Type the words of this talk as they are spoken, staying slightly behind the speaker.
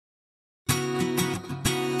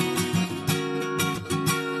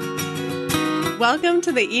Welcome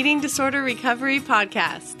to the Eating Disorder Recovery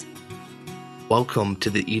Podcast. Welcome to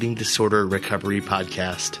the Eating Disorder Recovery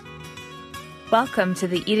Podcast. Welcome to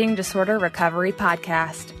the Eating Disorder Recovery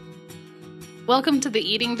Podcast. Welcome to the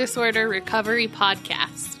Eating Disorder Recovery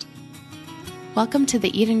Podcast. Welcome to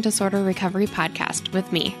the Eating Disorder Recovery Podcast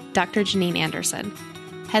with me, Dr. Janine Anderson.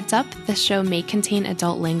 Heads up, this show may contain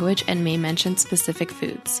adult language and may mention specific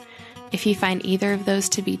foods. If you find either of those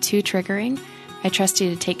to be too triggering, I trust you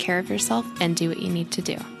to take care of yourself and do what you need to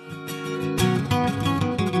do.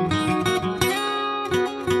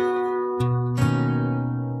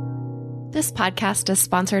 This podcast is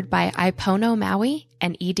sponsored by Ipono Maui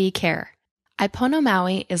and ED Care. Ipono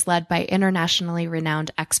Maui is led by internationally renowned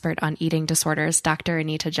expert on eating disorders, Dr.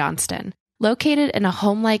 Anita Johnston. Located in a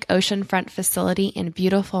home-like oceanfront facility in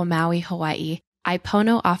beautiful Maui, Hawaii,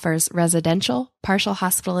 Ipono offers residential, partial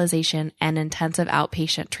hospitalization, and intensive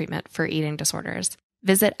outpatient treatment for eating disorders.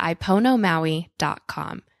 Visit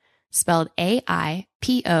iponomaui.com, spelled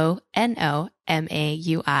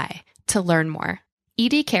AIPONOMAUI, to learn more.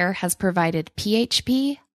 ED Care has provided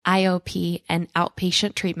PHP, IOP, and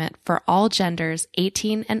outpatient treatment for all genders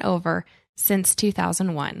 18 and over since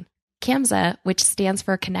 2001. CAMSA, which stands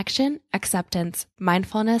for Connection, Acceptance,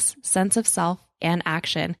 Mindfulness, Sense of Self, and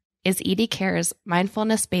Action, is ED Care's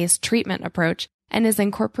mindfulness-based treatment approach and is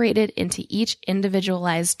incorporated into each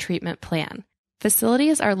individualized treatment plan.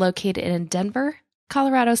 Facilities are located in Denver,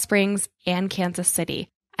 Colorado Springs, and Kansas City,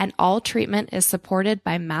 and all treatment is supported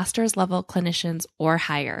by master's-level clinicians or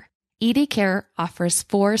higher. ED Care offers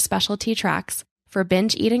 4 specialty tracks for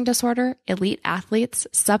binge eating disorder, elite athletes,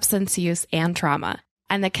 substance use, and trauma.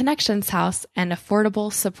 And the Connections House, an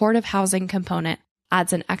affordable supportive housing component,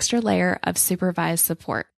 adds an extra layer of supervised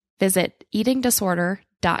support. Visit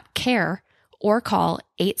eatingdisorder.care or call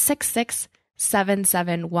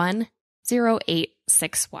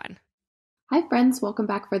 866-771-0861. Hi friends, welcome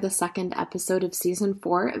back for the second episode of Season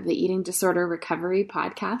 4 of the Eating Disorder Recovery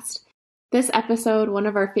Podcast. This episode, one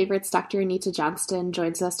of our favorites, Dr. Anita Johnston,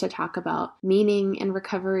 joins us to talk about meaning in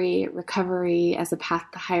recovery, recovery as a path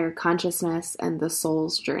to higher consciousness, and the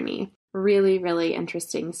soul's journey. Really, really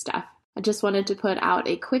interesting stuff. I just wanted to put out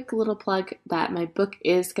a quick little plug that my book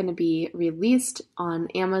is going to be released on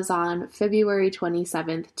Amazon February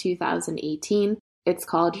 27th, 2018. It's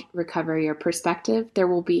called Recover Your Perspective. There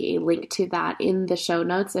will be a link to that in the show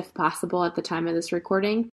notes if possible at the time of this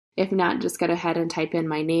recording. If not, just go ahead and type in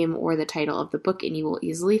my name or the title of the book and you will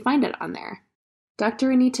easily find it on there.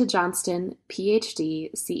 Dr. Anita Johnston,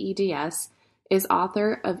 Ph.D., CEDS, is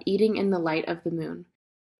author of Eating in the Light of the Moon,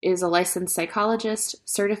 is a licensed psychologist,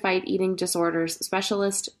 certified eating disorders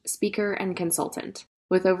specialist, speaker, and consultant.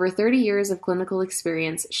 With over 30 years of clinical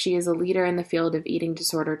experience, she is a leader in the field of eating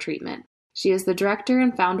disorder treatment. She is the director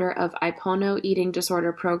and founder of Ipono Eating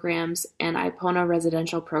Disorder Programs and Ipono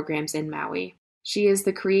Residential Programs in Maui. She is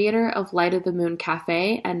the creator of Light of the Moon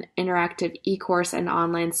Cafe, an interactive e-course and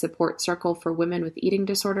online support circle for women with eating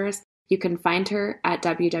disorders. You can find her at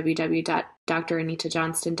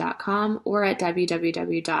www.dranitajohnston.com or at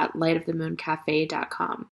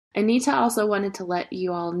www.lightofthemooncafe.com. Anita also wanted to let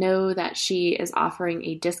you all know that she is offering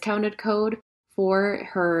a discounted code for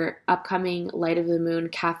her upcoming Light of the Moon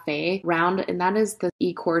Cafe round, and that is the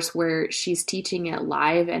e-course where she's teaching it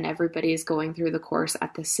live and everybody is going through the course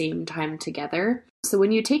at the same time together. So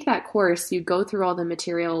when you take that course, you go through all the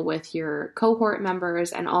material with your cohort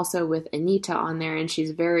members and also with Anita on there, and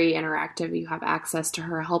she's very interactive. You have access to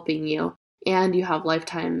her helping you, and you have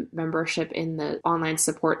lifetime membership in the online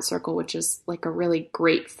support circle, which is like a really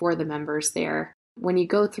great for the members there. When you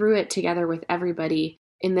go through it together with everybody,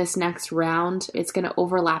 in this next round, it's going to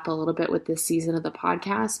overlap a little bit with this season of the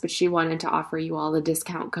podcast, but she wanted to offer you all the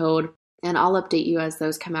discount code, and I'll update you as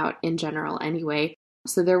those come out in general anyway.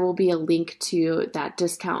 So there will be a link to that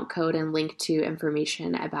discount code and link to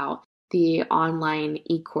information about the online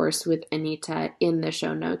e-course with Anita in the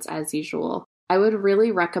show notes as usual. I would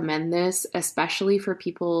really recommend this, especially for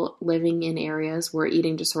people living in areas where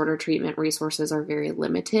eating disorder treatment resources are very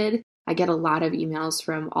limited. I get a lot of emails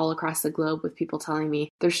from all across the globe with people telling me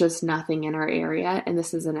there's just nothing in our area, and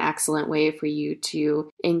this is an excellent way for you to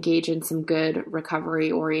engage in some good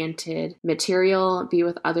recovery-oriented material, be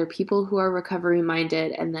with other people who are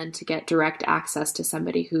recovery-minded, and then to get direct access to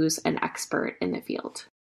somebody who's an expert in the field.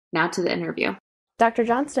 Now to the interview. Dr.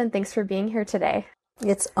 Johnston, thanks for being here today.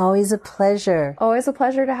 It's always a pleasure. Always a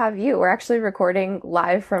pleasure to have you. We're actually recording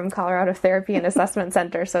live from Colorado Therapy and Assessment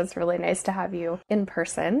Center, so it's really nice to have you in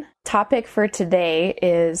person. Topic for today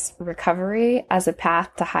is recovery as a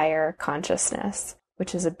path to higher consciousness,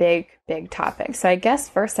 which is a big, big topic. So I guess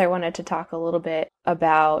first I wanted to talk a little bit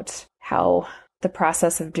about how the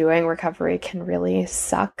process of doing recovery can really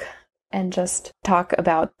suck, and just talk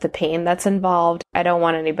about the pain that's involved. I don't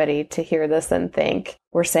want anybody to hear this and think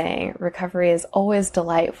we're saying recovery is always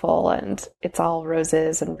delightful and it's all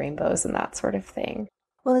roses and rainbows and that sort of thing.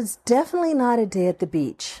 Well, it's definitely not a day at the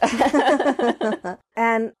beach.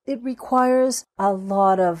 And it requires a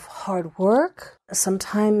lot of hard work,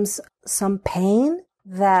 sometimes some pain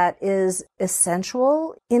that is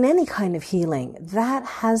essential in any kind of healing. That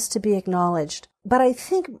has to be acknowledged. But I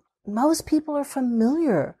think most people are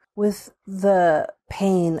familiar with the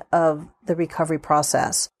pain of the recovery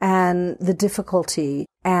process and the difficulty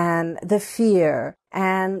and the fear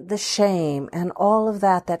and the shame and all of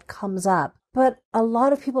that comes up. But a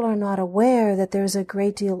lot of people are not aware that there's a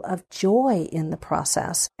great deal of joy in the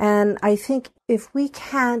process. And I think if we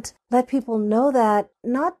can't let people know that,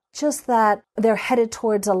 not just that they're headed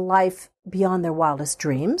towards a life beyond their wildest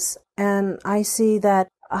dreams, and I see that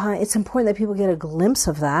it's important that people get a glimpse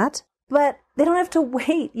of that, but they don't have to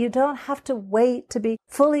wait. You don't have to wait to be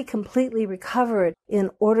fully, completely recovered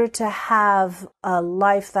in order to have a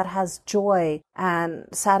life that has joy and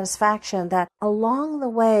satisfaction, that along the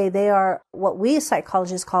way, they are what we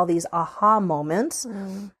psychologists call these aha moments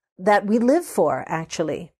that we live for,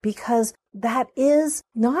 actually, because that is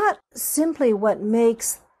not simply what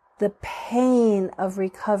makes the pain of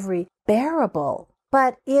recovery bearable,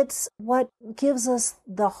 but it's what gives us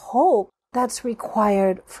the hope that's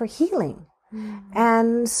required for healing.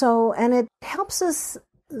 And it helps us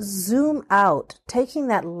zoom out, taking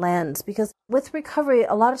that lens, because with recovery,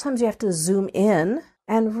 a lot of times you have to zoom in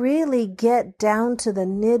and really get down to the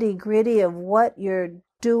nitty gritty of what you're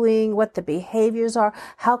doing, what the behaviors are,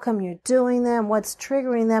 how come you're doing them, what's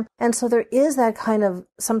triggering them. And so there is that kind of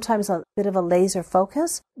sometimes a bit of a laser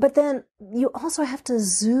focus, but then you also have to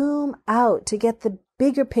zoom out to get the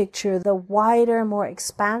bigger picture, the wider, more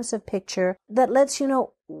expansive picture that lets you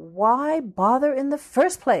know why bother in the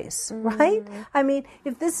first place, right? I mean,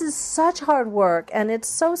 if this is such hard work and it's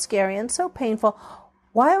so scary and so painful,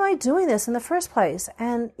 why am I doing this in the first place?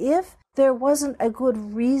 And if there wasn't a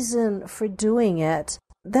good reason for doing it,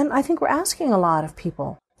 then I think we're asking a lot of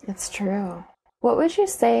people. It's true. What would you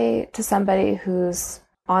say to somebody who's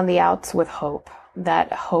on the outs with hope,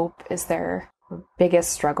 that hope is their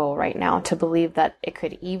biggest struggle right now, to believe that it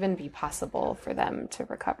could even be possible for them to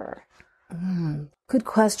recover? Good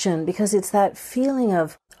question, because it's that feeling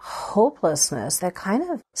of hopelessness that kind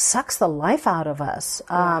of sucks the life out of us,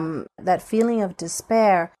 that feeling of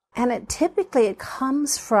despair. And it typically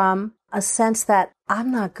comes from a sense that I'm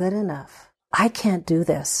not good enough. I can't do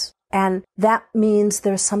this. And that means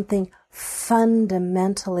there's something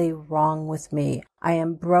fundamentally wrong with me. I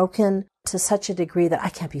am broken to such a degree that I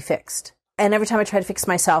can't be fixed. And every time I try to fix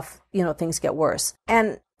myself, things get worse.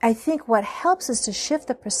 And I think what helps is to shift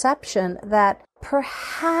the perception that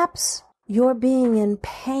perhaps your being in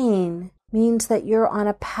pain means that you're on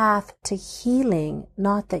a path to healing,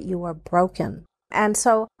 not that you are broken. And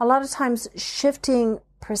so a lot of times shifting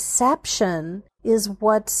perception is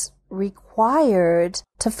what's required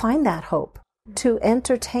to find that hope, to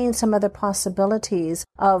entertain some other possibilities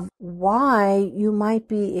of why you might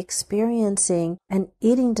be experiencing an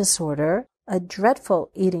eating disorder, a dreadful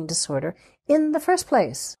eating disorder, in the first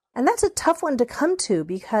place. And that's a tough one to come to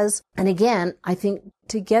because, and again, I think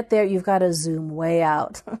to get there, you've got to zoom way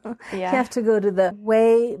out. You have to go to the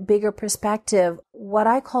way bigger perspective, what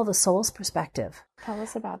I call the soul's perspective. Tell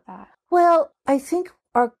us about that. Well, I think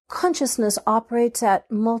our consciousness operates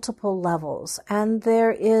at multiple levels, and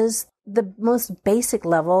there is the most basic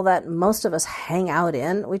level that most of us hang out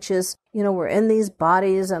in, which is, we're in these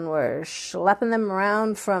bodies and we're schlepping them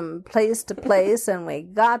around from place to place, and we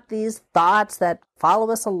got these thoughts that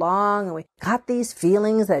follow us along, and we got these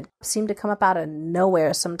feelings that seem to come up out of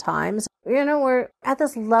nowhere sometimes. We're at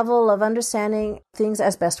this level of understanding things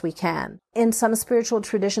as best we can. In some spiritual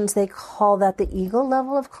traditions, they call that the ego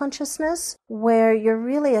level of consciousness, where you're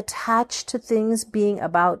really attached to things being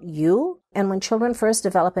about you. And when children first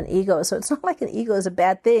develop an ego, so it's not like an ego is a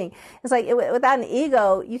bad thing. It's like without an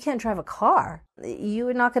ego, you can't drive a car.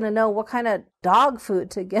 You're not going to know what kind of dog food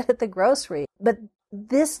to get at the grocery. But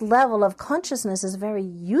this level of consciousness is very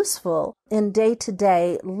useful in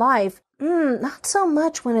day-to-day life. Not so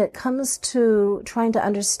much when it comes to trying to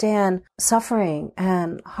understand suffering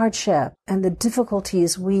and hardship and the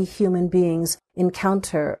difficulties we human beings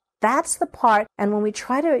encounter. That's the part. And when we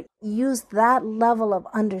try to use that level of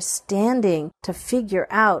understanding to figure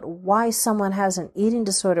out why someone has an eating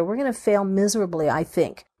disorder, we're going to fail miserably, I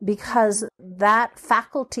think, because that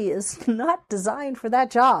faculty is not designed for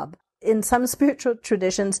that job. in some spiritual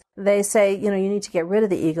traditions, they say, you need to get rid of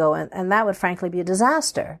the ego. And that would frankly be a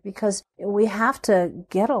disaster because we have to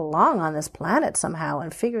get along on this planet somehow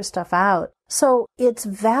and figure stuff out. So it's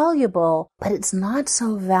valuable, but it's not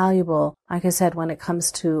so valuable, like I said, when it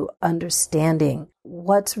comes to understanding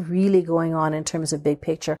what's really going on in terms of big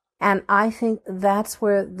picture. And I think that's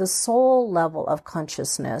where the soul level of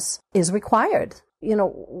consciousness is required.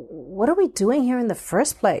 What are we doing here in the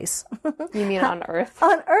first place? You mean on Earth?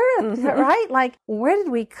 On Earth, right? Like, where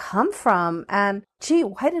did we come from? And gee,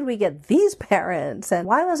 why did we get these parents? And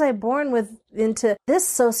why was I born into this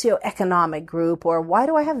socioeconomic group? Or why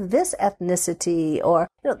do I have this ethnicity? Or,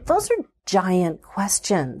 those are giant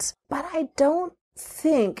questions. But I don't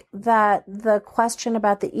think that the question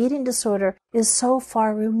about the eating disorder is so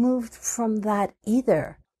far removed from that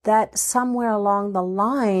either. That somewhere along the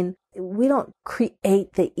line, we don't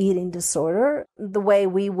create the eating disorder the way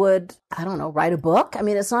we would, write a book. I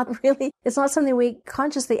mean, it's not something we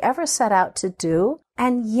consciously ever set out to do.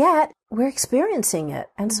 And yet we're experiencing it.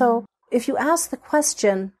 And so if you ask the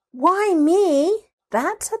question, why me?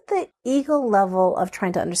 That's at the ego level of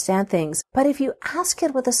trying to understand things. But if you ask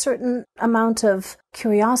it with a certain amount of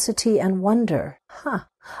curiosity and wonder,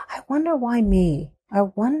 I wonder why me? I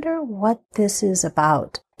wonder what this is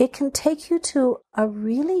about. It can take you to a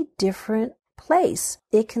really different place.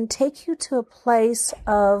 It can take you to a place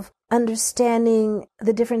of understanding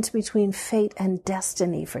the difference between fate and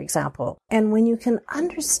destiny, for example. And when you can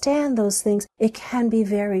understand those things, it can be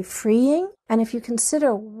very freeing. And if you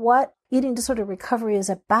consider what eating disorder recovery is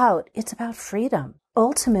about, it's about freedom.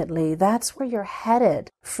 Ultimately, that's where you're headed.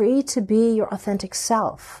 Free to be your authentic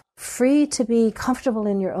self. Free to be comfortable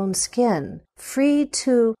in your own skin. Free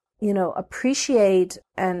to, appreciate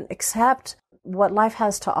and accept what life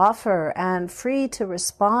has to offer, and free to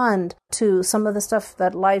respond to some of the stuff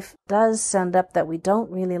that life does send up that we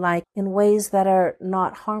don't really like in ways that are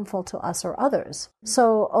not harmful to us or others.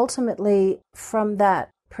 So ultimately, from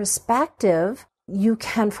that perspective, you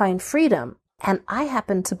can find freedom. And I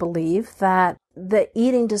happen to believe that the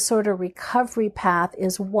eating disorder recovery path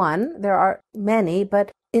is one. There are many,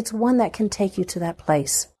 but it's one that can take you to that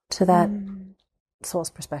place, to that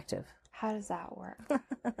soul's perspective. How does that work?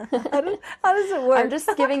 How does it work? I'm just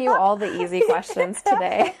giving you all the easy questions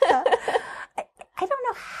today. I don't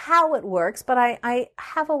know how it works, but I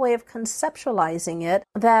have a way of conceptualizing it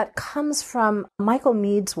that comes from Michael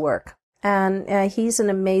Mead's work. And he's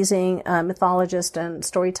an amazing mythologist and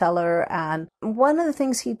storyteller. And one of the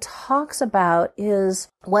things he talks about is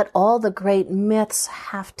what all the great myths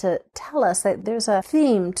have to tell us. That there's a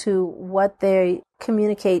theme to what they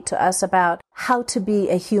communicate to us about how to be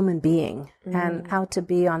a human being and how to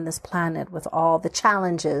be on this planet with all the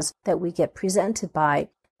challenges that we get presented by.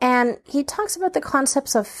 And he talks about the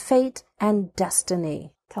concepts of fate and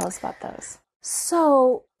destiny. Tell us about those.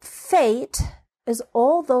 So fate is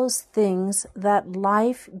all those things that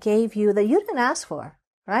life gave you that you didn't ask for,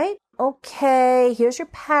 right? Okay, here's your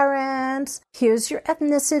parents, here's your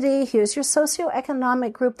ethnicity, here's your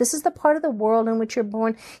socioeconomic group, this is the part of the world in which you're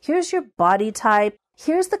born, here's your body type,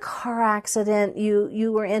 here's the car accident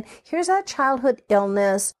you were in, here's that childhood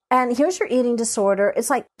illness, and here's your eating disorder. It's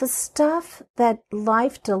like the stuff that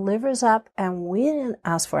life delivers up and we didn't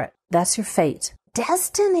ask for it. That's your fate.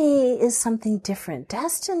 Destiny is something different.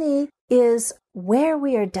 Destiny is where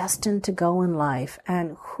we are destined to go in life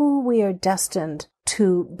and who we are destined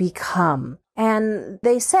to become. And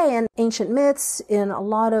they say in ancient myths, in a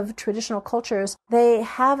lot of traditional cultures, they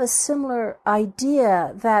have a similar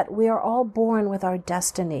idea that we are all born with our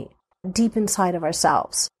destiny deep inside of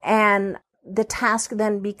ourselves. And the task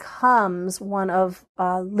then becomes one of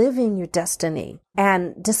living your destiny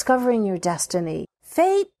and discovering your destiny.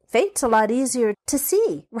 Fate's a lot easier to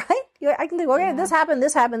see, right? I can think, okay, this happened.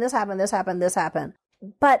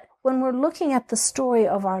 But when we're looking at the story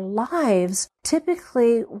of our lives,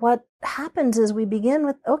 typically what happens is we begin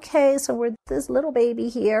with, okay, so we're this little baby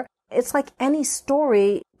here. It's like any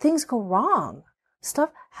story, things go wrong.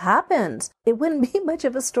 Stuff happens. It wouldn't be much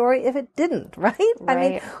of a story if it didn't, right? I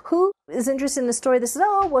mean, who is interested in a story that says,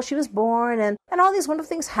 oh, well, she was born and all these wonderful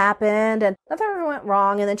things happened and nothing ever went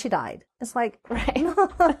wrong and then she died. It's like,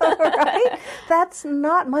 right? That's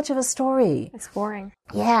not much of a story. It's boring.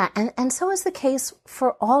 Yeah, and so is the case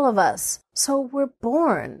for all of us. So we're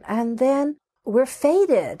born and then we're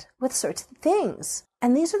fated with certain things.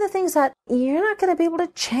 And these are the things that you're not going to be able to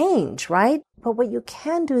change, right? But what you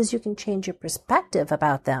can do is you can change your perspective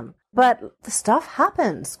about them. But the stuff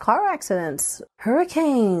happens. Car accidents,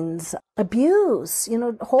 hurricanes, abuse,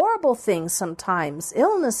 horrible things sometimes,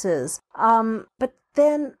 illnesses. But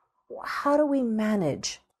then how do we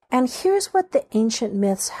manage? And here's what the ancient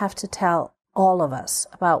myths have to tell all of us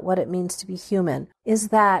about what it means to be human, is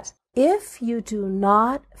that if you do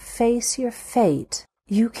not face your fate,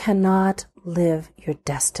 you cannot live your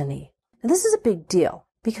destiny. And this is a big deal,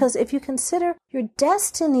 because if you consider your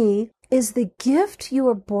destiny is the gift you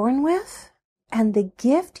were born with and the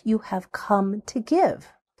gift you have come to give.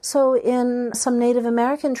 So in some Native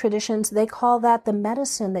American traditions, they call that the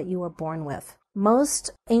medicine that you were born with.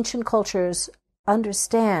 Most ancient cultures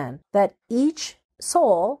understand that each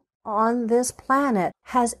soul on this planet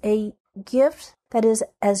has a gift that is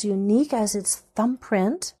as unique as its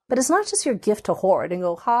thumbprint. But it's not just your gift to hoard and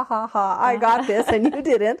go, ha, ha, ha, I got this and you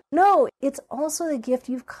didn't. No, it's also the gift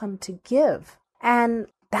you've come to give. And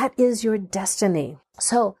that is your destiny.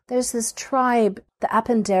 So there's this tribe, the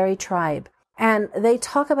Apandari tribe, and they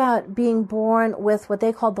talk about being born with what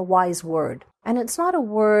they call the wise word. And it's not a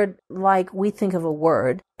word like we think of a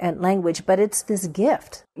word and language, but it's this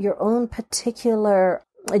gift, your own particular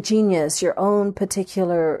genius, your own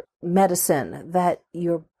particular medicine that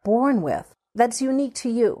you're born with that's unique to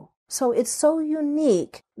you. So it's so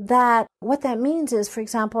unique that what that means is, for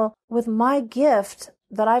example, with my gift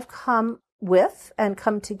that I've come with and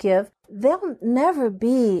come to give, there'll never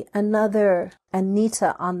be another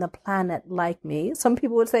Anita on the planet like me. Some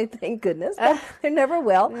people would say, thank goodness, but there never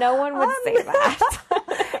will. No one would say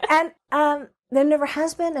that. And there never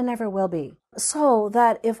has been and never will be. So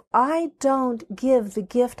that if I don't give the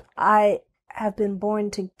gift I have been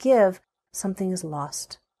born to give, something is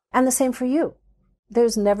lost. And the same for you.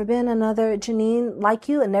 There's never been another Janine like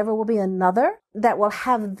you, and never will be another that will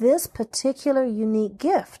have this particular unique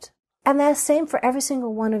gift. And that's the same for every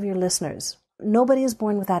single one of your listeners. Nobody is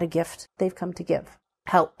born without a gift they've come to give.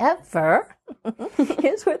 However,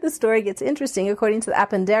 here's where the story gets interesting. According to the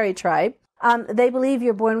Apandari tribe, they believe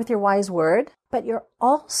you're born with your wise word, but you're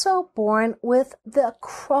also born with the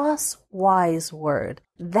cross-wise word,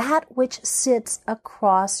 that which sits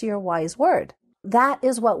across your wise word. That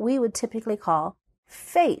is what we would typically call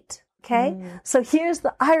fate, okay? So here's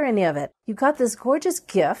the irony of it. You got this gorgeous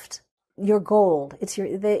gift, your gold. It's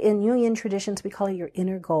in Jungian traditions, we call it your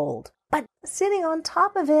inner gold. But sitting on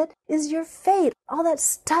top of it is your fate, all that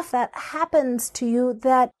stuff that happens to you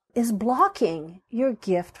that is blocking your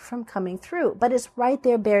gift from coming through. But it's right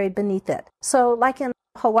there buried beneath it. So like in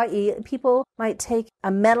Hawaii, people might take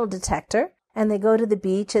a metal detector and they go to the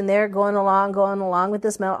beach and they're going along with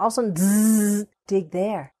this metal. All of a sudden, zzz, dig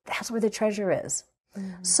there. That's where the treasure is.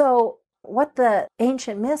 So what the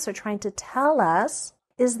ancient myths are trying to tell us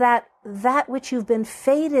is that which you've been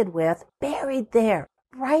fated with, buried there,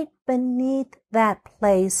 right beneath that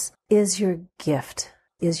place, is your gift,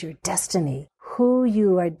 is your destiny, who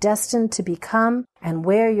you are destined to become and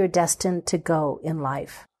where you're destined to go in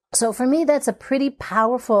life. So for me, that's a pretty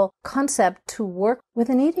powerful concept to work with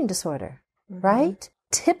an eating disorder, right?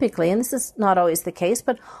 Typically, and this is not always the case,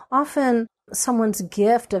 but often someone's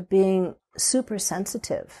gift of being super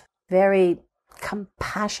sensitive, very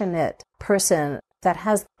compassionate person that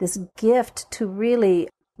has this gift to really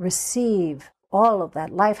receive all of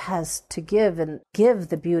that life has to give and give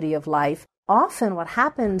the beauty of life. Often what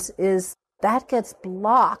happens is that gets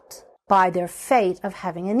blocked by their fate of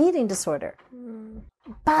having an eating disorder.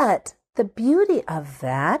 But the beauty of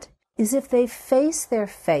that is if they face their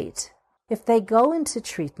fate, if they go into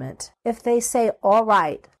treatment, if they say, all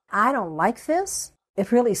right, I don't like this,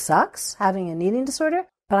 it really sucks having an eating disorder,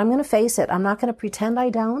 but I'm going to face it. I'm not going to pretend I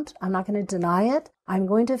don't. I'm not going to deny it. I'm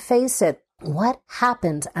going to face it. What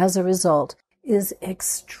happens as a result is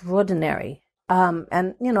extraordinary.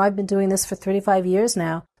 And, I've been doing this for 35 years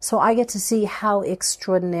now, so I get to see how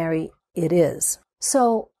extraordinary it is.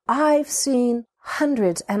 So I've seen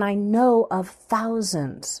hundreds, and I know of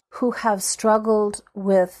thousands who have struggled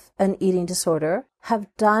with an eating disorder, have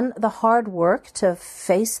done the hard work to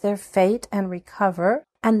face their fate and recover,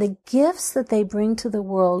 and the gifts that they bring to the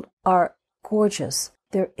world are gorgeous.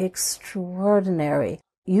 They're extraordinary.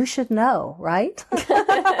 You should know, right?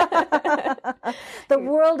 The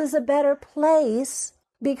world is a better place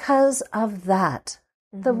because of that.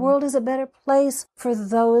 The world is a better place for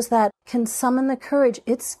those that can summon the courage.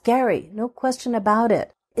 It's scary, no question about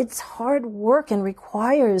it. It's hard work and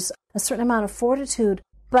requires a certain amount of fortitude,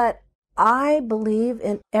 but I believe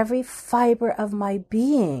in every fiber of my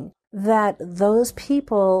being that those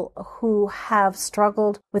people who have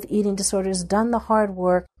struggled with eating disorders, done the hard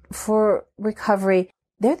work for recovery,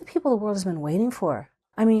 they're the people the world has been waiting for.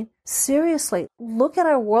 I mean, seriously, look at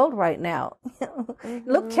our world right now.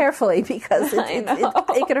 Look carefully because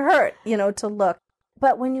it can hurt, to look.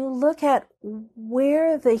 But when you look at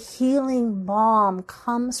where the healing balm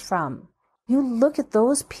comes from, you look at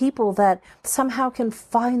those people that somehow can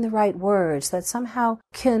find the right words, that somehow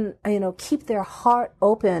can, keep their heart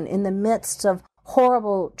open in the midst of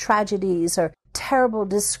horrible tragedies or terrible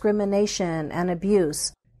discrimination and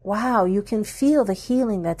abuse. Wow, you can feel the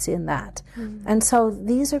healing that's in that. Mm-hmm. And so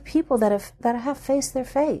these are people that have faced their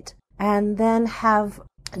fate and then have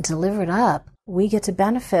delivered up. We get to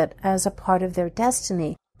benefit as a part of their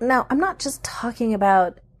destiny. Now, I'm not just talking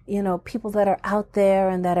about, people that are out there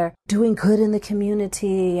and that are doing good in the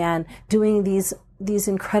community and doing these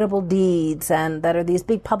incredible deeds and that are these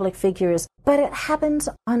big public figures, but it happens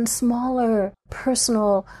on smaller,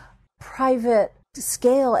 personal, private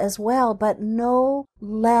scale as well, but no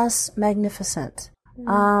less magnificent.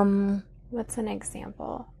 What's an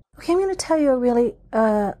example? Okay, I'm going to tell you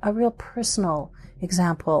a real personal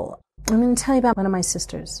example. I'm going to tell you about one of my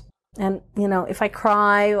sisters. And, if I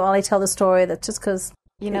cry while I tell the story, that's just because...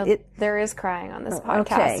 there is crying on this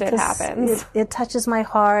podcast. It happens. It touches my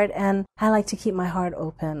heart, and I like to keep my heart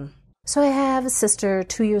open. So I have a sister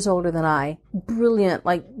 2 years older than I, brilliant,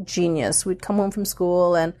 like genius. We'd come home from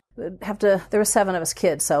school and there were 7 of us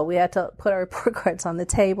kids, so we had to put our report cards on the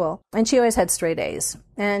table. And she always had straight A's,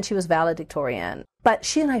 and she was valedictorian. But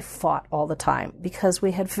she and I fought all the time because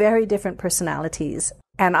we had very different personalities.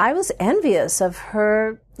 And I was envious of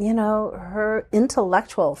her, her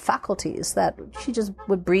intellectual faculties that she just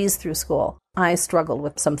would breeze through school. I struggled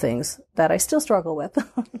with some things that I still struggle with,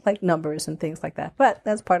 like numbers and things like that. But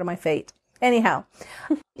that's part of my fate. Anyhow,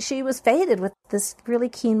 she was fated with this really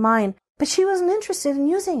keen mind, but she wasn't interested in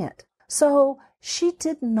using it. So she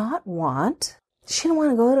didn't want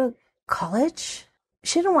to go to college.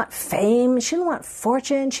 She didn't want fame. She didn't want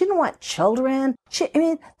fortune. She didn't want children.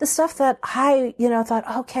 The stuff that I,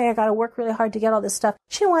 thought, okay, I got to work really hard to get all this stuff.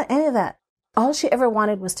 She didn't want any of that. All she ever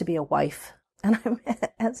wanted was to be a wife. And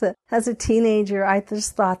as a teenager, I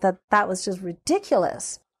just thought that was just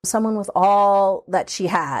ridiculous. Someone with all that she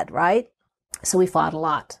had, right? So we fought a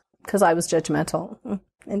lot because I was judgmental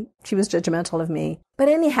and she was judgmental of me. But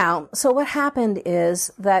anyhow, so what happened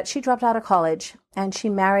is that she dropped out of college and she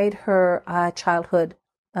married her childhood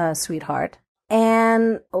sweetheart.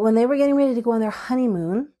 And when they were getting ready to go on their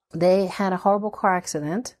honeymoon, they had a horrible car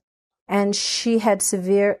accident and she had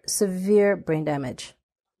severe brain damage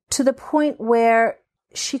to the point where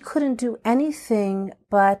she couldn't do anything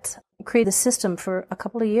but create a system for a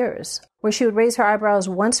couple of years where she would raise her eyebrows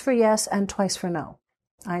once for yes and twice for no.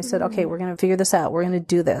 I said, okay, we're going to figure this out. We're going to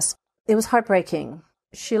do this. It was heartbreaking.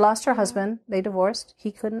 She lost her husband. They divorced.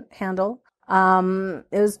 He couldn't handle. It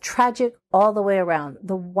was tragic all the way around.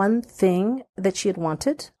 The one thing that she had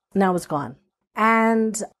wanted now was gone.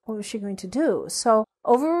 And what was she going to do? So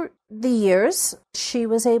over the years, she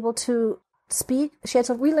was able to speak. She had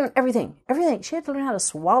to relearn everything. She had to learn how to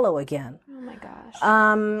swallow again. Oh my gosh.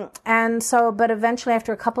 But eventually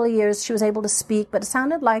after a couple of years, she was able to speak, but it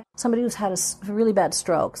sounded like somebody who's had a really bad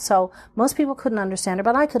stroke. So most people couldn't understand her,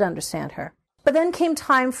 but I could understand her. But then came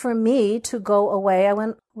time for me to go away.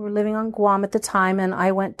 We were living on Guam at the time, and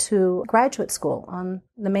I went to graduate school on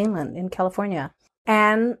the mainland in California.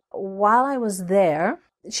 And while I was there,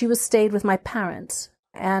 she stayed with my parents,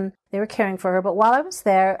 and they were caring for her. But while I was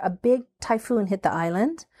there, a big typhoon hit the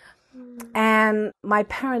island. And my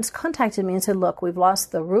parents contacted me and said, look, we've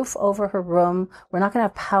lost the roof over her room. We're not going to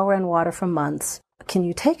have power and water for months. Can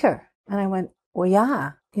you take her? And I went, well,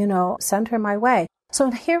 yeah, send her my way. So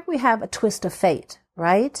here we have a twist of fate,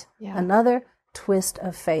 right? Yeah. Another twist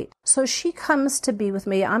of fate. So she comes to be with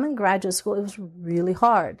me. I'm in graduate school. It was really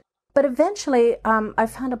hard. But eventually, I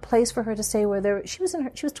found a place for her to stay where she was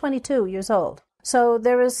 22 years old. So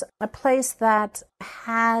there was a place that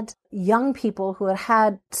had young people who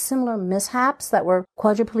had similar mishaps that were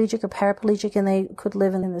quadriplegic or paraplegic, and they could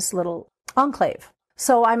live in this little enclave.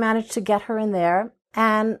 So I managed to get her in there,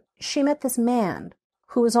 and she met this man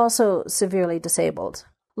who was also severely disabled.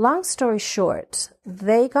 Long story short,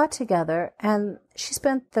 they got together, and she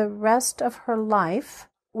spent the rest of her life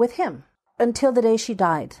with him until the day she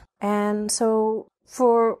died. And so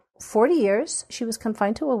for 40 years, she was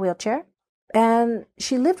confined to a wheelchair. And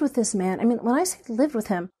she lived with this man. I mean, when I say lived with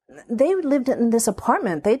him, they lived in this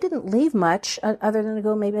apartment. They didn't leave much other than to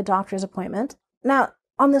go maybe a doctor's appointment. Now,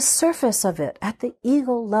 on the surface of it, at the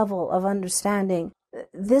ego level of understanding,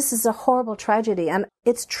 this is a horrible tragedy. And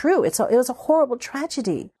it's true. It was a horrible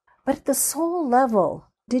tragedy. But at the soul level,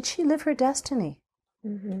 did she live her destiny?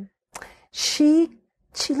 Mm-hmm. She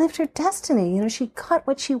lived her destiny. She got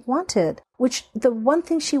what she wanted, which the one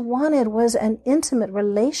thing she wanted was an intimate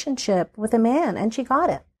relationship with a man, and she got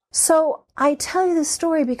it. So I tell you this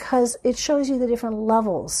story because it shows you the different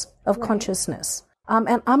levels of consciousness.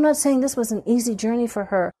 And I'm not saying this was an easy journey for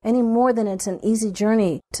her any more than it's an easy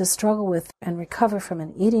journey to struggle with and recover from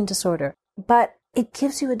an eating disorder. But it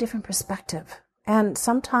gives you a different perspective. And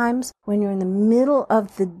sometimes when you're in the middle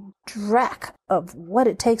of the dreck of what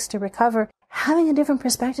it takes to recover, having a different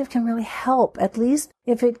perspective can really help. At least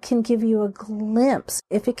if it can give you a glimpse,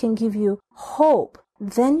 if it can give you hope,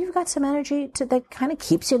 then you've got some energy that kind of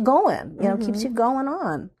keeps you going, keeps you going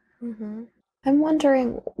on. Mm-hmm. I'm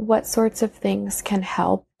wondering what sorts of things can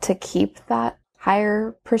help to keep that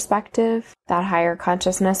higher perspective, that higher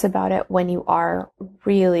consciousness about it when you are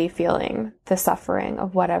really feeling the suffering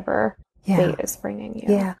of whatever fate is bringing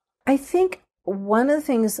you. Yeah. I think one of the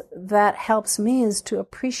things that helps me is to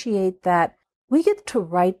appreciate that we get to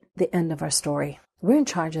write the end of our story. We're in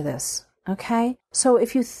charge of this. Okay? So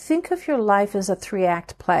if you think of your life as a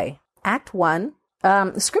 3-act play, Act 1,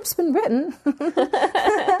 the script's been written.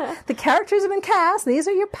 The characters have been cast. These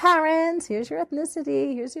are your parents. Here's your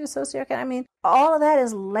ethnicity. Here's your socioeconomic. All of that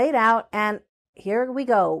is laid out, and here we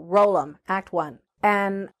go. Roll them. Act 1.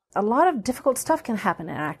 And a lot of difficult stuff can happen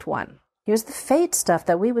in Act 1. Here's the fate stuff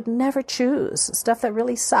that we would never choose, stuff that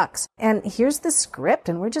really sucks. And here's the script,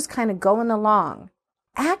 and we're just kind of going along.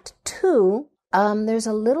 Act 2, there's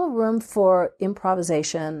a little room for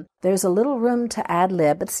improvisation. There's a little room to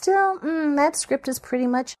ad-lib, but still, that script is pretty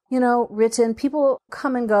much, written. People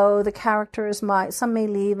come and go. The characters some may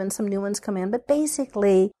leave and some new ones come in, but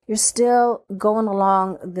basically, you're still going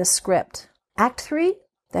along the script. Act 3,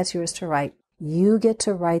 that's yours to write. You get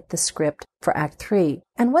to write the script for Act 3.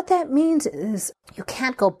 And what that means is you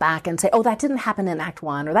can't go back and say, oh, that didn't happen in Act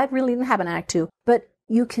 1, or that really didn't happen in Act 2, but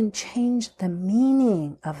you can change the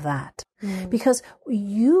meaning of that because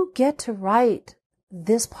you get to write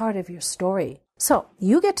this part of your story. So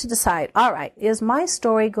you get to decide, all right, is my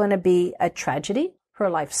story going to be a tragedy? Her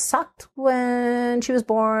life sucked when she was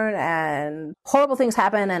born and horrible things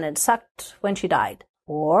happened and it sucked when she died.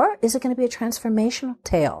 Or is it going to be a transformational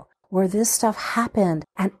tale where this stuff happened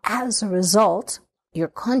and as a result, your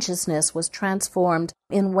consciousness was transformed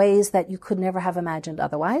in ways that you could never have imagined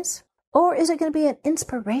otherwise? Or is it going to be an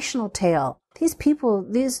inspirational tale? These people,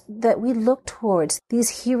 these that we look towards,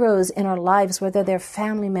 these heroes in our lives, whether they're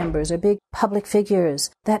family members or big public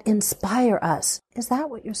figures that inspire us. Is that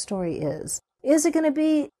what your story is? Is it going to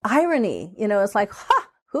be irony? It's like,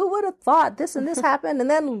 who would have thought this and this happened? And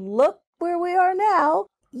then look where we are now.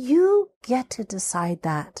 You get to decide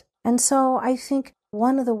that. And so I think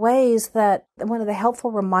one of the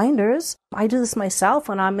helpful reminders, I do this myself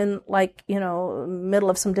when I'm in middle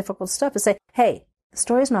of some difficult stuff, is say, hey, the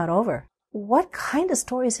story's not over. What kind of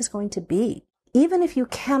story is this going to be? Even if you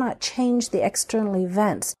cannot change the external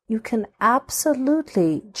events, you can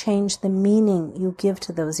absolutely change the meaning you give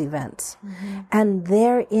to those events. Mm-hmm. And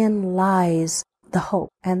therein lies the hope.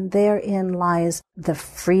 And therein lies the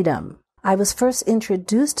freedom. I was first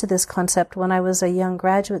introduced to this concept when I was a young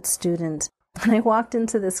graduate student. And I walked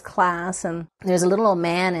into this class and there's a little old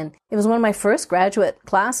man, and it was one of my first graduate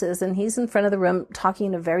classes, and he's in front of the room talking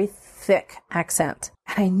in a very thick accent.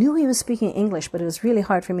 And I knew he was speaking English, but it was really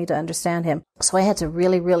hard for me to understand him. So I had to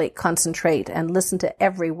really, really concentrate and listen to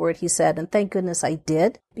every word he said. And thank goodness I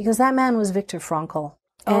did, because that man was Viktor Frankl.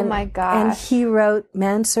 Oh my gosh. And he wrote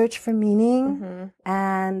Man's Search for Meaning.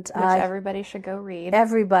 And which everybody should go read.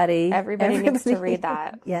 Everybody needs to read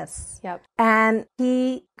that. Yes. Yep. And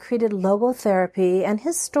he created logotherapy. And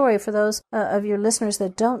his story, for those of your listeners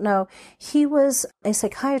that don't know, he was a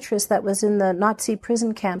psychiatrist that was in the Nazi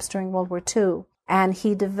prison camps during World War II. And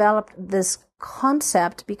he developed this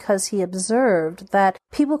concept because he observed that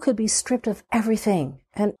people could be stripped of everything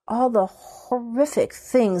and all the horrific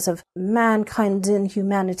things of mankind's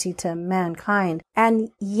inhumanity to mankind.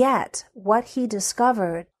 And yet, what he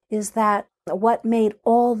discovered is that what made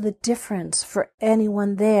all the difference for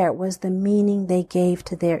anyone there was the meaning they gave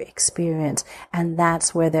to their experience. And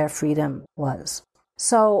that's where their freedom was.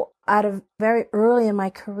 So out of very early in my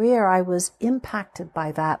career, I was impacted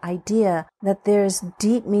by that idea that there's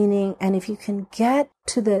deep meaning. And if you can get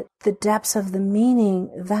to the depths of the meaning,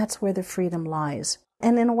 that's where the freedom lies.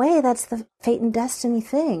 And in a way, that's the fate and destiny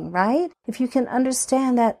thing, right? If you can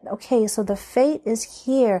understand that, okay, so the fate is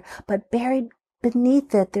here, but buried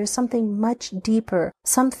beneath it, there's something much deeper,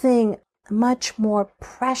 something much more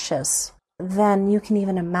precious than you can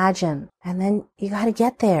even imagine. And then you got to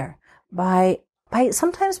get there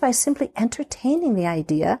sometimes by simply entertaining the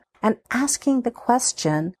idea and asking the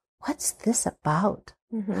question, what's this about?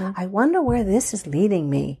 Mm-hmm. I wonder where this is leading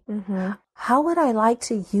me. Mm-hmm. How would I like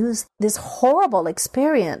to use this horrible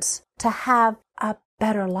experience to have a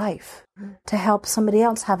better life, to help somebody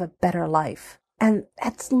else have a better life? And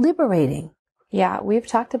that's liberating. Yeah, we've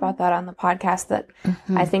talked about that on the podcast, that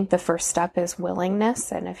I think the first step is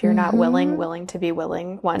willingness. And if you're not willing to be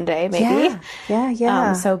willing one day, maybe.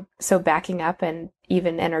 Yeah. So backing up and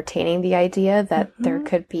even entertaining the idea that there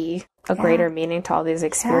could be a greater meaning to all these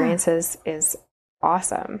experiences is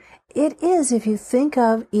awesome. It is, if you think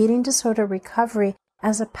of eating disorder recovery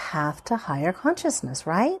as a path to higher consciousness,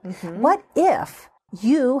 right? What if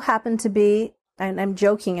you happen to be, and I'm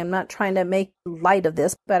joking, I'm not trying to make light of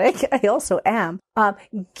this, but I also am,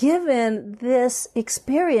 given this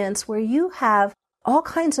experience where you have all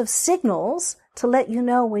kinds of signals to let you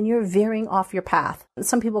know when you're veering off your path.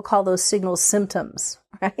 Some people call those signals symptoms,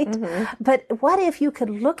 right? But what if you could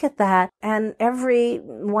look at that and every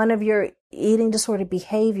one of your eating disorder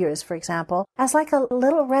behaviors, for example, as like a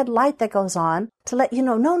little red light that goes on to let you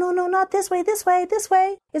know, no, not this way, this way, this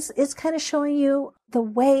way. It's kind of showing you the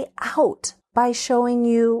way out by showing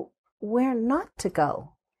you where not to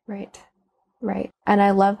go. Right. And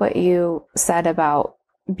I love what you said about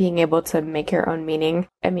being able to make your own meaning.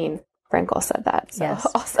 I mean, Frankel said that. So yes.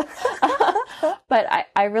 Awesome. But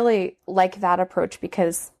I really like that approach,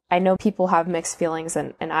 because I know people have mixed feelings,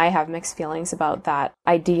 and I have mixed feelings about that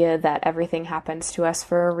idea that everything happens to us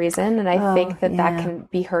for a reason. And I think that can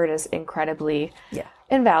be heard as incredibly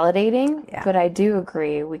invalidating. Yeah. But I do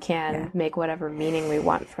agree we can make whatever meaning we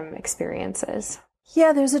want from experiences.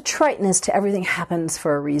 Yeah, there's a triteness to everything happens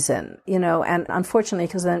for a reason, and unfortunately,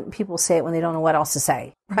 because then people say it when they don't know what else to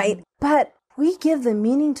say, right? But we give the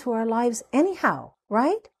meaning to our lives anyhow,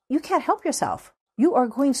 right? You can't help yourself. You are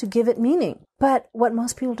going to give it meaning. But what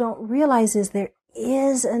most people don't realize is there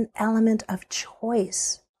is an element of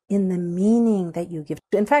choice in the meaning that you give.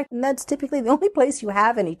 In fact, that's typically the only place you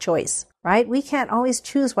have any choice, right? We can't always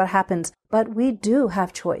choose what happens, but we do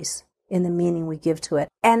have choice in the meaning we give to it.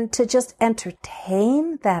 And to just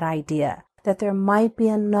entertain that idea that there might be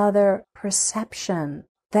another perception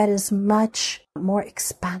that is much more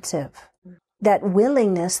expansive. That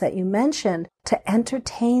willingness that you mentioned to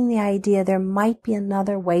entertain the idea there might be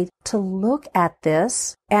another way to look at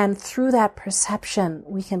this, and through that perception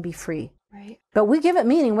we can be free. Right. But we give it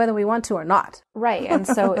meaning whether we want to or not. Right. And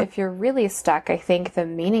so if you're really stuck, I think the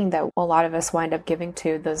meaning that a lot of us wind up giving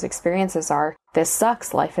to those experiences are, this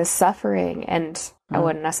sucks, life is suffering. And I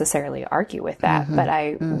wouldn't necessarily argue with that, but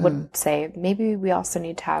I would say maybe we also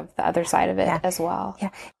need to have the other side of it as well.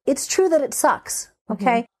 Yeah. It's true that it sucks.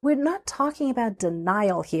 Okay. We're not talking about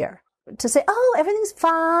denial here. To say, oh, everything's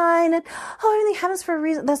fine, and oh, everything happens for a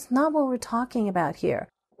reason. That's not what we're talking about here.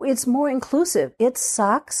 It's more inclusive. It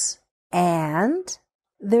sucks, and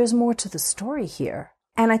there's more to the story here.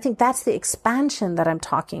 And I think that's the expansion that I'm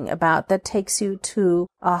talking about, that takes you to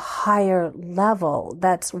a higher level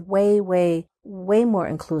that's way, way, way more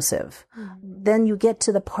inclusive. Then you get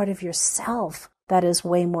to the part of yourself that is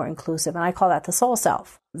way more inclusive. And I call that the soul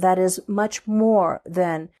self. That is much more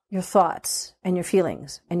than your thoughts and your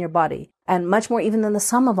feelings and your body, and much more even than the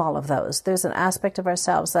sum of all of those. There's an aspect of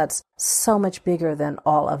ourselves that's so much bigger than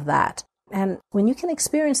all of that. And when you can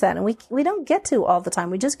experience that, and we don't get to all the time,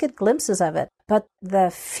 we just get glimpses of it, but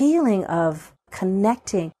the feeling of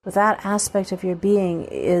connecting with that aspect of your being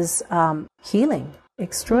is healing,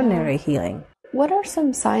 extraordinary healing. What are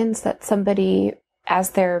some signs that somebody,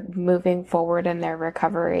 as they're moving forward in their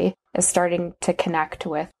recovery, is starting to connect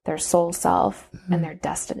with their soul self and their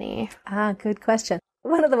destiny? Good question.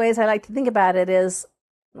 One of the ways I like to think about it is,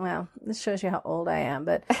 well, this shows you how old I am,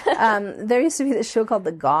 but there used to be this show called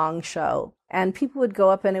The Gong Show, and people would go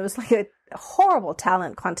up, and it was like a horrible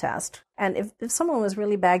talent contest. And if someone was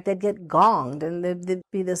really bad, they'd get gonged, and there'd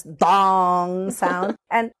be this dong sound.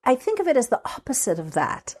 And I think of it as the opposite of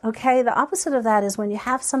that, okay? The opposite of that is when you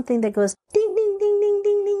have something that goes ding, ding, ding, ding,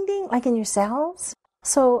 ding, ding, ding, like in your cells.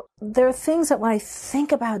 So there are things that when I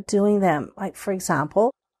think about doing them, like, for example,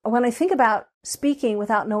 when I think about speaking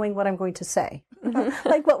without knowing what I'm going to say,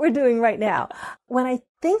 like what we're doing right now, when I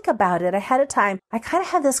think about it ahead of time, I kind of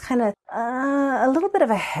have this kind of a little bit of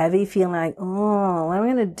a heavy feeling, like, oh, what am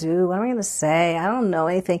I going to do? What am I going to say? I don't know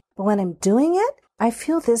anything. But when I'm doing it, I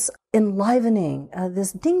feel this enlivening,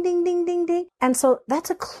 this ding, ding, ding, ding, ding. And so that's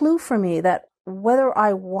a clue for me that whether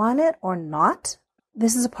I want it or not,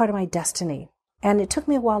 this is a part of my destiny. And it took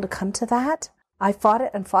me a while to come to that. I fought it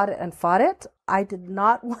and fought it and fought it. I did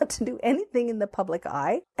not want to do anything in the public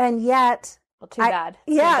eye. And yet... Well, too bad.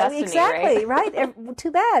 Yeah, destiny, exactly, right?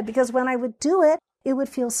 Too bad, because when I would do it, it would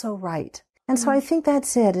feel so right. And so I think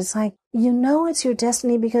that's it. It's like, it's your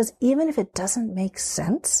destiny, because even if it doesn't make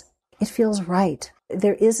sense, it feels right.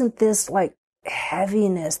 There isn't this like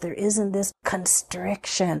heaviness. There isn't this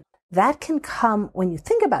constriction. That can come when you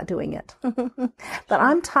think about doing it. But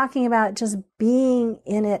I'm talking about just being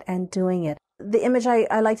in it and doing it. the image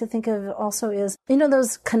I like to think of also is,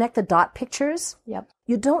 those connect the dot pictures? Yep.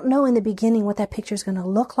 You don't know in the beginning what that picture is going to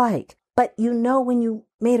look like, but you know when you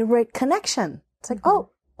made a right connection. It's like, oh,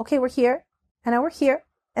 okay, we're here, and now we're here,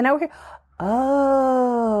 and now we're here.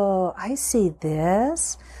 Oh, I see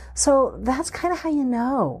this. So that's kind of how you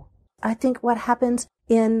know. I think what happens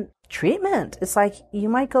in treatment, it's like you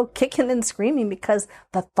might go kicking and screaming because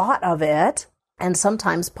the thought of it, and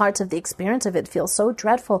sometimes parts of the experience of it feel so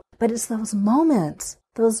dreadful, but it's those moments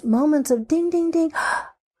of ding, ding, ding.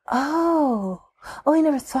 Oh, I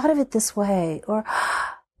never thought of it this way. Or,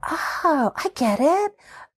 oh, I get it.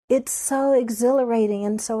 It's so exhilarating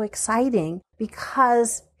and so exciting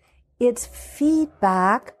because it's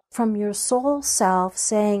feedback from your soul self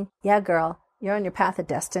saying, yeah, girl, you're on your path of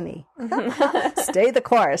destiny. Stay the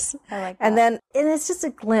course. I like that. And it's just a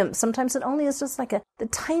glimpse. Sometimes it only is just like the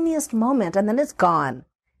tiniest moment, and then it's gone.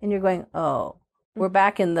 And you're going, oh, we're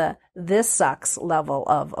back in the this sucks level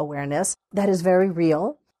of awareness. That is very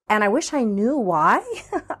real. And I wish I knew why.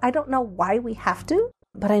 I don't know why we have to,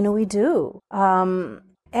 but I know we do.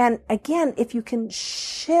 And again, if you can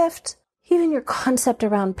shift even your concept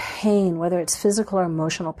around pain, whether it's physical or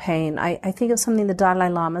emotional pain, I think of something the Dalai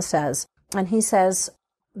Lama says. And he says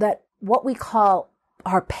that what we call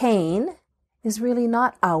our pain is really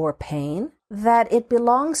not our pain, that it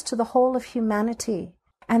belongs to the whole of humanity.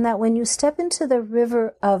 And that when you step into the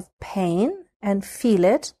river of pain and feel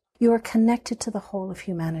it, you are connected to the whole of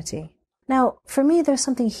humanity. Now, for me, there's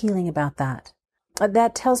something healing about that.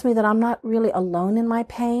 That tells me that I'm not really alone in my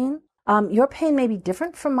pain. Your pain may be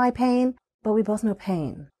different from my pain, but we both know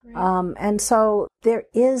pain. Right. And so there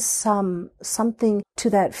is something to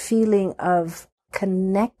that feeling of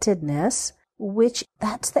connectedness, which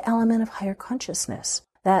that's the element of higher consciousness.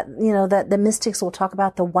 That, that the mystics will talk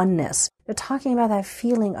about the oneness. They're talking about that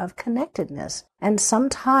feeling of connectedness. And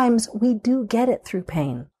sometimes we do get it through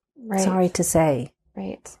pain. Right. Sorry to say.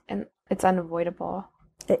 Right. And it's unavoidable.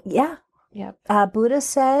 Yeah. Yep. Buddha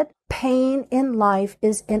said, pain in life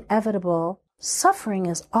is inevitable. Suffering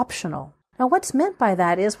is optional. Now, what's meant by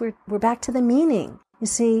that is we're back to the meaning. You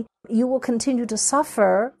see, you will continue to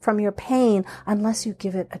suffer from your pain unless you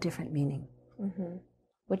give it a different meaning. Mm-hmm.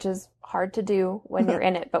 Which is hard to do when you're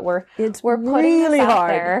in it, but we're putting really this out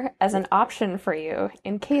hard there as an option for you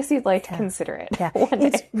in case you'd like to consider it. Yeah,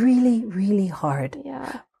 it's really, really hard.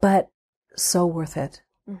 Yeah, but so worth it.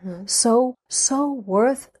 Mm-hmm. So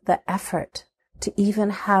worth the effort to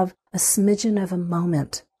even have a smidgen of a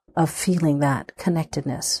moment of feeling that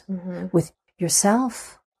connectedness with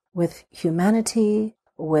yourself, with humanity,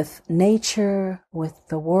 with nature, with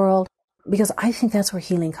the world, because I think that's where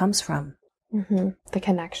healing comes from. Mm-hmm. The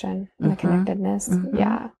connection, the connectedness. Mm-hmm.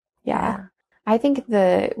 Yeah. I think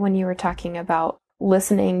when you were talking about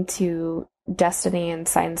listening to destiny and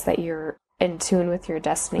signs that you're in tune with your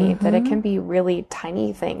destiny, that it can be really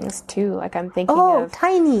tiny things too. Like I'm thinking of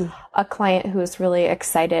tiny. A client who was really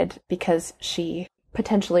excited because she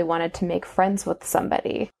potentially wanted to make friends with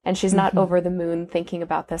somebody, and she's not over the moon thinking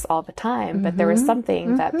about this all the time, but there was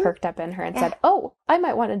something that perked up in her and said, oh, I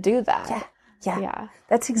might want to do that. Yeah.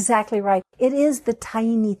 That's exactly right. It is the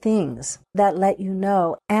tiny things that let you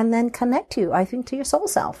know and then connect you, I think, to your soul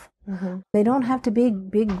self. They don't have to be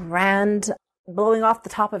big, grand, blowing off the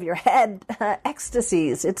top of your head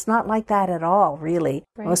ecstasies. It's not like that at all, really.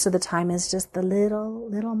 Right. Most of the time it's just the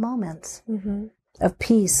little moments of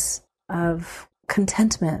peace, of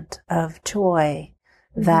contentment, of joy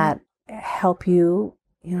that help you,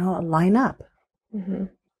 line up.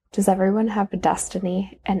 Does everyone have a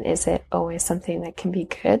destiny, and is it always something that can be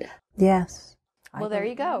good? Yes. Well, there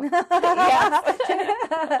you go.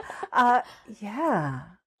 Yeah.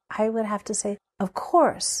 I would have to say, of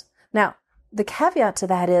course. Now, the caveat to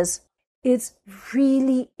that is it's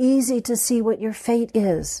really easy to see what your fate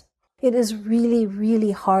is. It is really,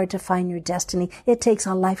 really hard to find your destiny. It takes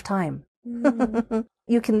a lifetime.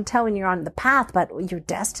 You can tell when you're on the path, but your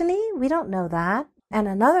destiny, we don't know that. And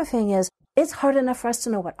another thing is, it's hard enough for us to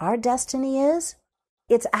know what our destiny is.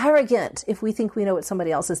 It's arrogant if we think we know what somebody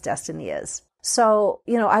else's destiny is. So,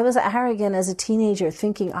 I was arrogant as a teenager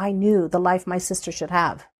thinking I knew the life my sister should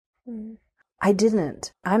have. I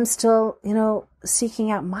didn't. I'm still,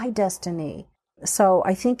 seeking out my destiny. So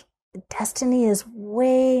I think destiny is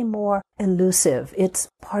way more elusive. It's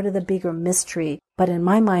part of the bigger mystery. But in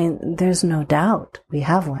my mind, there's no doubt we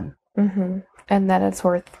have one. And that it's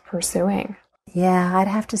worth pursuing. Yeah, I'd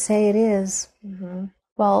have to say it is.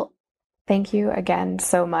 Well, thank you again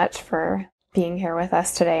so much for being here with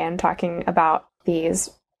us today and talking about these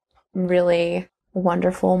really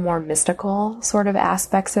wonderful, more mystical sort of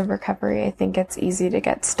aspects of recovery. I think it's easy to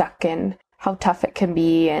get stuck in how tough it can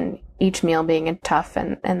be, and each meal being tough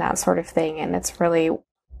and that sort of thing. And it's really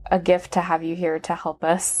a gift to have you here to help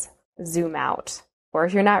us zoom out. Or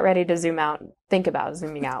if you're not ready to zoom out, think about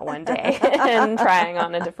zooming out one day and trying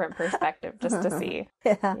on a different perspective just to see.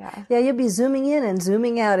 Yeah, you'll be zooming in and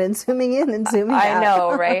zooming out and zooming in and zooming out. I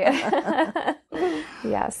know, right?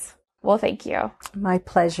 Yes. Well, thank you. My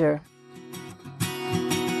pleasure.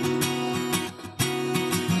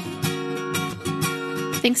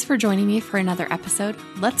 Thanks for joining me for another episode.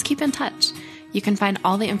 Let's keep in touch. You can find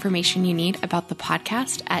all the information you need about the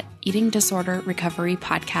podcast at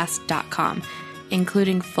eatingdisorderrecoverypodcast.com,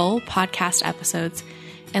 including full podcast episodes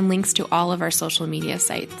and links to all of our social media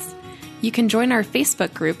sites. You can join our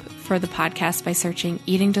Facebook group for the podcast by searching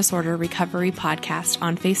Eating Disorder Recovery Podcast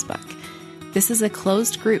on Facebook. This is a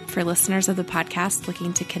closed group for listeners of the podcast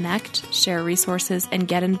looking to connect, share resources, and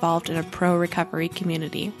get involved in a pro-recovery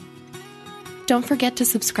community. Don't forget to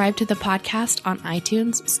subscribe to the podcast on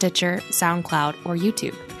iTunes, Stitcher, SoundCloud, or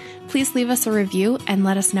YouTube. Please leave us a review and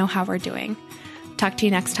let us know how we're doing. Talk to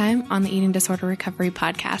you next time on the Eating Disorder Recovery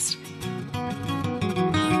Podcast.